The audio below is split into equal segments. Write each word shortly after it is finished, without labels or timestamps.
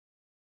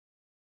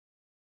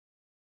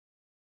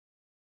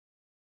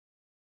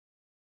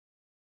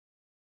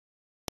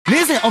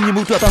နေ့စဉ်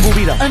အောင်မြင်မှုအတွက်ပံ့ပိုး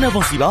ပေးတာ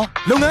Enervon စီပါ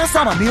လုပ်ငန်းအစ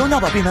မှာနေရော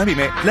ညပါပြင်ပ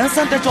န်းပေမဲ့လမ်း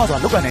ဆန်းတက်ကြွ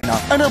စွာလုပ်ကိုင်နေတာ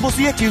Enervon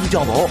စီရဲ့ကျေးဇူး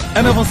ကြောင့်ပေါ့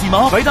Enervon စီ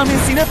မှာဗိုက်တာမင်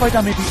C နဲ့ဗိုက်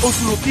တာမင် B အုပ်စု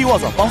တို့ပြည့်ဝ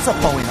စွာပေါင်းစပ်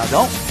ပါ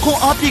ဝင်တာကြောင့်ခွန်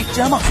အားပြည့်ကျ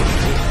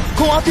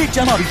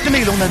န်းမာပြီးတစ်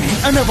နေ့လုံးနဲ့ပြီး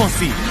Enervon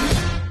စီ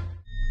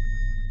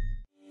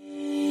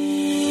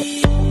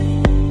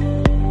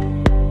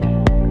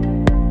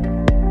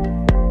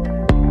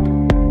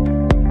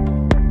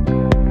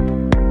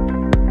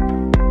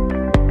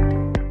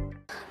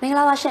မင်္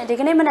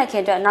ဂလာပါရှင်ဒီကနေ့မနက်ခ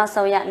င်းအတွက်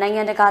နောက်ဆုံးရ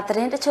နိုင်ငံတကာသတ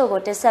င်းတချို့ကို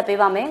တင်ဆက်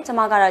ပေးပါမယ်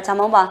ကျွန်မကတော့ဂျာ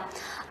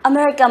မုံပါအ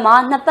မေရိကန်မှာ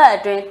နှစ်ပတ်အ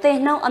တွ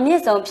င်းသေနှုန်းအမြ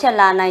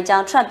င့်ဆုံးဖြစ်လာနိုင်ကြော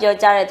င်းထရန့်ပြော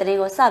ကြားတဲ့သတင်း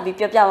ကိုစပြီး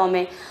ပြောပြပါ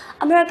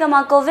မယ်အမေရိ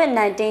ကန်မှာ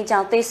COVID-19 ကြော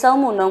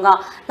င့်သေဆုံးမှုနှုန်း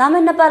ကလာမ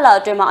ယ့်နှစ်ပတ်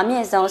လောက်အတွင်းမှာ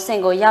အမြင့်ဆုံးအဆ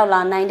င့်ကို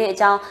ရောက်လာနိုင်တဲ့အ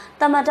ကြော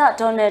င်းသမ္မတ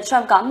ဒေါ်နယ်ထ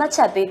ရန့်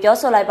ကမှတ်ချက်ပေးပြော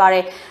ဆိုလိုက်ပါ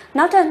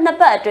တယ်နောက်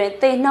ထပ်နှစ်ပတ်အတွင်း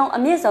သေနှုန်း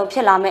အမြင့်ဆုံးဖြ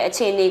စ်လာမယ့်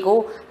အခြေအနေကို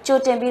ကြို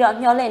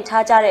တင်ပြီးတော့မျှော်လ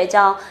င့်ထားကြတဲ့အ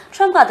ကြောင်းထ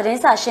ရန့်ကသတင်း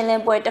စာရှင်းလ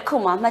င်းပွဲ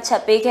တစ်ခုမှာမှတ်ချ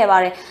က်ပေးခဲ့ပါ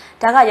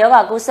တယ်ဒါက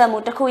ယောဂကူးစက်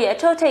မှုတစ်ခုရဲ့အ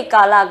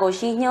ထောက်ထိပ်ကာလ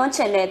ကိုရည်ညွှန်းချ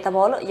င်တဲ့သ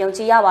ဘောလို့ယုံကြ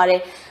ည်ရပါတယ်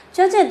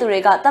ကျွမ်းကျင်သူ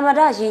တွေကသမ္မ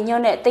တရည်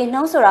ညွှန်း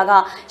တဲ့တိမ်နှုံးဆိုတာက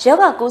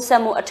ယောဂကူးစ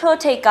က်မှုအ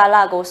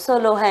ထောက်ထိပ်ကာလကိုဆို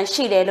လိုဟန်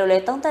ရှိတယ်လို့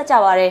လည်းသုံး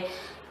သပ်ကြပါတယ်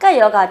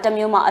ကပ်ယောဂတစ်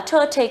မျိုးမှာအထော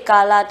က်ထိပ်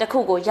ကာလတစ်ခု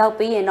ကိုရောက်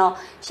ပြီး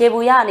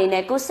ရင်တော့ရေဘူးရအနေ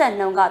နဲ့ကူး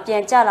စက်နှုန်းကပြ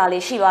န်ကျလာလေ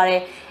ရှိပါတ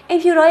ယ်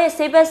အင်ဖြူတော်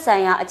ရဲ့ဆေးဘက်ဆို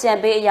င်ရာ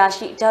အကြံပေးအရာ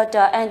ရှိဒေါက်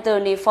တာအန်တို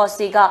နီဖော်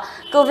စီက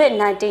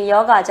COVID-19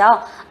 ယောဂကြော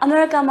င့်အမေ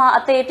ရိကန်မှာ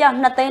အသေးအပြောက်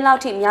2သိန်းလောက်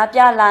ထိများ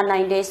ပြားလာ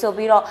နိုင်တယ်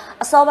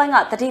ဆိုပြီးတော့အစောပိုင်းက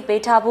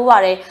သတိပေးထားပူး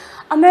ပါ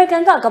တယ်အမေရိ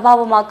ကန်က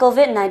ကမ္ဘာပေါ်မှာ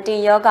COVID-19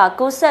 ယောဂ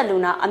ကူးစက်လူ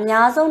နာ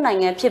အများဆုံးနိုင်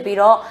ငံဖြစ်ပြီး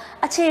တော့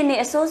အခြေ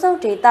အနေအဆိုးဆုံး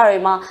ဒေသတွေ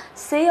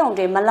မှာဆေး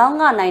ရုံတွေမလော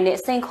င်းငနိုင်တဲ့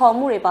စိန်ခေါ်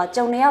မှုတွေပါ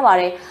ကြုံနေ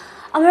ရပါတယ်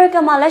အမေရိက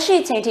န်မှာလက်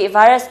ရှိအ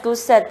ချိန်ထိဗိုင်းရပ်စ်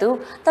ကူးစက်သူ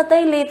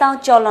3,400,000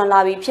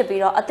ကျော်လွန်လာပြီဖြစ်ပြီး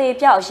တော့အသေး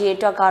အပြောက်အရေ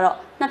အတွက်ကတော့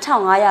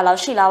2,500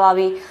လောက်ရှိလာပါ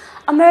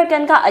ပြီအမေရိ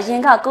ကန်ကအရ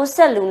င်ကကူး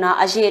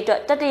စက်လူနာအရေ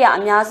အတွက်တတိယအ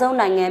များဆုံး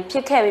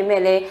နိုင်ငံဖြစ်ခဲ့ပေ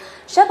မဲ့လ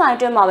ည်းရက်ပိုင်း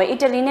အတွင်း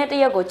မှာပဲအီတလီနဲ့တ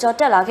ရုတ်ကိုကျော်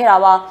တက်လာခဲ့တာ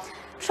ပါ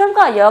ထရန့်က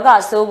ယောဂ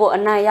ဆိုးဖို့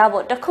အနိုင်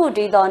ရဖို့တခု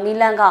တည်း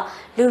သောနီလန်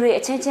ကလူတွေ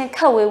အချင်းချင်းခ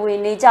က်ဝေဝေ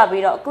နေကြ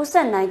ပြီးတော့ကူးစ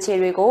က်နိုင်ခြေ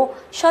တွေကို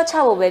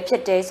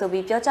ရှော့ချဖို့ပဲဖြစ်တယ်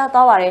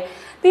ဆိုပြီးပြောကြားသွားပါတယ်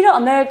ပြီးတော့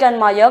အမေရိကန်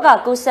မှာယော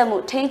ဂကူးစက်မှု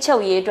ထိန်းချု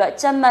ပ်ရေးအတွက်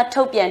ကြက်မှတ်ထု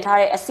တ်ပြန်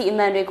ထားတဲ့အစီအ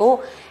မံတွေကို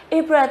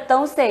ဧပြီ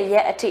30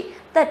ရက်အထိ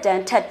သက်တ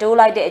မ်းထပ်တိုး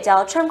လိုက်တဲ့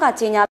အကြောင်းထရန့်က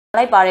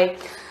ကြေညာလိုက်ပါ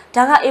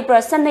တယ်ဒါကဧပြီ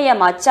12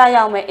ရက်မှာ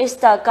ကြာရောက်မဲ့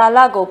Easter ကာ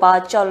လကိုပါ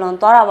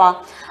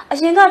ကျော်လွန်သွားတာပါအ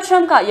ရင်ကထရ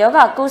န့်ကယောဂ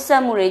ကူးစ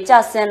က်မှုတွေ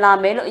ကျဆင်းလာ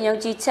မယ်လို့ယုံ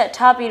ကြည်ချက်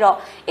ထားပြီးတော့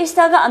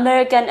Easter ကအမေ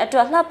ရိကန်အတွ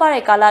က်လှ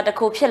ပတဲ့ကာလတစ်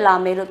ခုဖြစ်လာ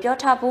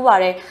မယ်လို့ပြောထားပူးပါတ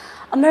ယ်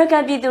အမေရိက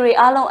န်ပြည်သူ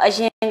တွေအားလုံးအရ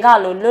င်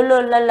ကလိုလွတ်လွ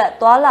တ်လပ်လပ်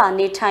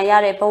သွာလာနေထိုင်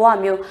ရတဲ့ဘဝ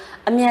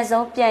မျိုးအ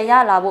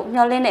မြဲဆုံးပြန်ရလာဖို့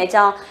မျှော်လင့်တဲ့အ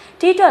ကြော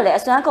င်းဒီအတွက်လည်း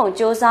အစွမ်းကုန်စ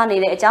조사နေ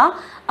တဲ့အကြော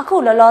င်းအ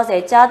ခုလောလော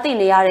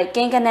ဆယ်ကြားသိနေရ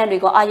တဲ့ကိန်းဂဏန်းတွေ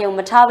ကိုအာရုံ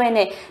မထားဘဲ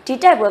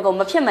နဲ့ဒီတိုက်ပွဲကို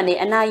မဖြစ်မနေ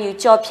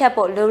အနာယူကြော်ဖြတ်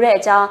ဖို့လိုတဲ့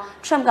အကြောင်း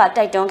ထရန့်က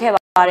တိုက်တွန်း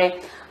ခဲ့ပါတယ်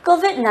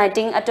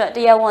COVID-19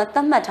 အတွက်တရားဝင်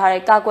သတ်မှတ်ထား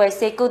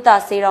တဲ့ကာကွယ်ဆေးကု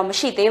သဆေးတော့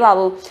မရှိ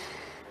သေးပါဘူး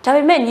ဒါ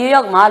ပေမဲ့န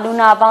ယူးယောက်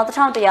မှာလူနာပေါင်း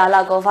1,100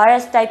လောက်ကိုဗိုင်း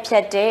ရပ်စ်တိုက်ဖြ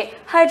တ်တဲ့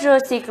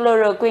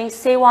hydroxychloroquine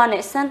ဆေးဝါး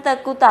နဲ့စမ်းသပ်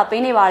ကု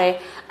သပေးနေပါ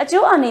တယ်အ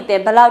ကျိုးအာနိသင်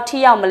ဘယ်လောက်ထိ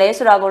ရောက်မလဲ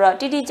ဆိုတာကိုတော့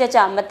တိတိကျကျ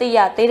မသိရ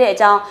သေးတဲ့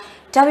အကြောင်း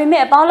ဒါပေ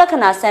မဲ့အပေါင်းလက္ခ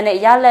ဏာဆန်း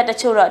တဲ့ရလဒ်တ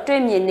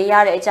ချို့တော့တွေ့မြင်နေရ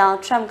တဲ့အကြော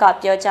င်းထရန့်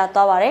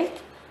ကပြောကြားသွားပါတယ်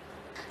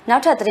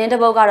နောက်ထပ်သတင်းတစ်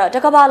ပုဒ်ကတော့တ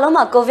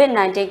ကမ္ဘာလုံးမှာ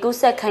COVID-19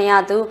 ကူးစက်ခံ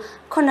ရသူ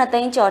9သိ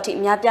န်းကျော်ထိ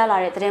များပြားလာ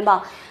တဲ့သတင်းပါ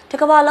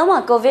တကမ္ဘာလုံးမှာ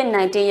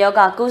COVID-19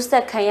 ယောဂကူးစ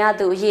က်ခံ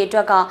ရသူအရေ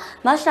အတွက်က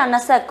မတ်လ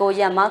29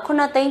ရက်မှာ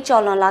9သိ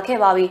န်းကျော်လွန်လာ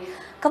ခဲ့ပါပြီ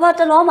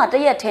ကမ္ဘာတစ်လုံးမှာတ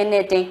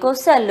ရက်ထဲနဲ့တင်ကူး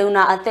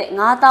စက်လူနာအသစ်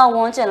9,000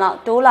ဝန်းကျင်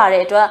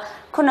လောက်တိုးလာတဲ့အတွက်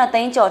9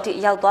သိန်းကျော်ထိ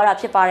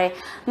ရောက်သွားတာဖြစ်ပါတယ်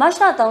မတ်လ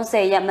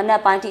30ရက်မ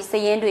နက်ပိုင်းထိစ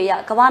ည်ရင်းတွေရ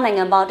ကမ္ဘာနိုင်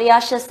ငံပေါင်း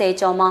180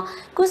ကျော်မှာ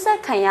ကူးစက်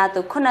ခံ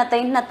ရသူ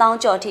9,200,000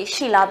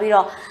ကျော်ထိရှိလာပြီး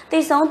တော့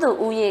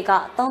တည်ဆုံးသူဦးရေက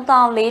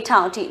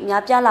34,000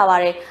အထိများပြားလာပါတ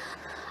ယ်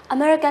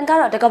အမေရိကန်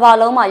ကတော့တ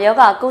ကမ္ဘာလုံးမှာ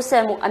ယောဂကူးစ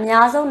က်မှုအ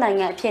များဆုံး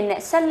နိုင်ငံအဖြစ်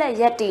နဲ့ဆက်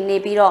လက်ရပ်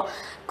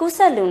တည်နေပြီးတော့ကူး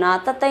စက်လူနာ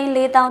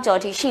3,400,000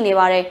ကျော်ထိရှိနေ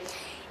ပါ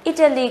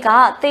တယ်အီတလီ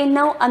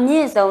ကသေနှုန်းအမြ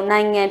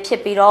င့်ဆုံးနိုင်ငံဖြစ်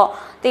ပြီးတော့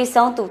သေ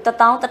ဆုံးသူ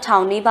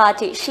11,000နီးပါး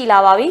အထိရှိ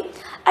လာပါ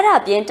ပြီအဲ့ဒါ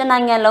ပြင်တနို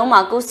င်ငံလုံး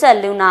မှာကူး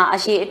စက်လူနာအ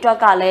ရေ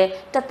အတွက်ကလည်း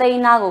3သိ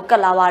န်းနာကို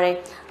ကပ်လာပါတယ်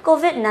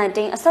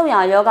COVID-19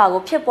 အဆုတ်ရောင်ရောဂါကို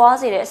ဖြစ်ပွား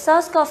စေတဲ့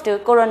SARS-CoV-2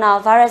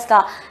 coronavirus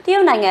ကတရု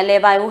တ်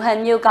နိုင်ငံလေပိုင်ဝူ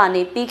ဟန်မြို့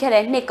ကနေပြီးခဲ့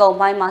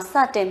တဲ့နှစ်ကုန်ပိုင်းမှာ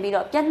စတင်ပြီး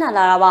တော့ပြ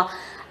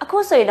န့်နှံ့လာတာပါအ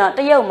ခုဆိုရင်တော့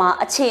တရုတ်မှာ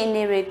အခြေ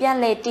အနေတွေပြန်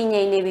လည်တည်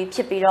ငြိမ်နေပြီဖြ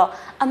စ်ပြီးတော့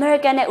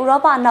အမေရိကန်နဲ့ဥ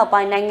ရောပ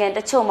နောက်ပိုင်းနိုင်ငံ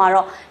တချို့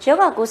မှာတော့ယော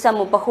ဂကူး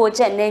စက်မှု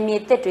ပခိုးချက်နေမြေ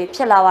သစ်တွေဖြ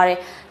စ်လာပါတယ်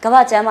။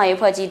ကမ္ဘာ့ကျန်းမာရေး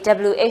အဖွဲ့ကြီး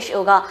WHO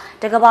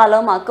ကတ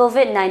ကမ္ဘာလုံးမှာ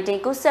COVID-19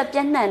 ကူးစက်ပြ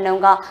န့်နှံ့နှု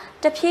န်းက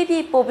တဖြည်းဖြ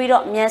ည်းပိုပြီး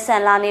တော့မြန်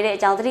ဆန်လာနေတဲ့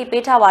အကြောင်း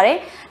သတိပေးထားပါတယ်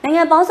။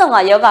နိုင်ငံပေါင်းစုံ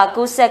ကယော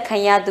ဂကူး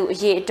စက်ခံရသူ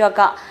အရေအတွက်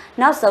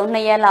ကနောက်ဆုံး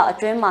2ရက်လောက်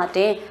အတွင်းမှာတ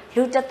င်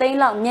လူ3သိ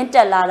န်းလောက်မြင့်တ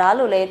က်လာတာ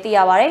လို့လည်းသိ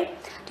ရပါတယ်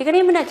။ဒီ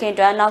ကနေ့မနက်ခင်း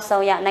အတွက်နောက်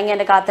ဆုံးရနိုင်ငံ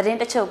တကာသတင်း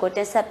တချို့ကိုတ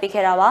င်ဆက်ပေး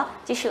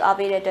ခဲ့တာပါကြည့်ရှုအား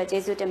ပေးတဲ့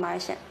အတွက်ကျေးဇူးတင်ပါတယ်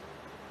ရှင်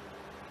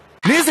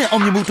နေ့စဉ်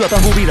အောင်မြင်မှု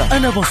အတွက်ပံ့ပိုးပေးတာ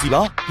Enervon စီ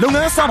ပါလုပ်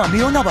ငန်းအစ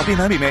မှာနေရော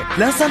ညပါပြင်ပန်းပေမဲ့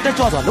လမ်းဆန်း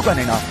တက်ကြွစွာလုပ်ကိုင်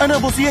နေတာ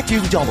Enervon စီ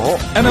ရဲ့ကျေးဇူးကြောင့်ပေါ့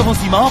Enervon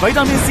စီမှာဗိုက်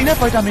တာမင် C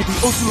နဲ့ဗိုက်တာမင် B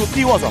အုပ်စုတို့ပြ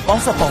ည့်ဝစွာပေါ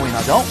င်းစပ်ပါ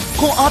ဝင်တာကြောင့်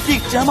ခွန်အားပြည့်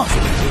ကျ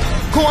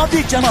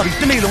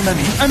န်းမာပြီးတစ်နေ့လုံးနဲ့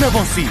ပြီး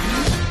Enervon စီ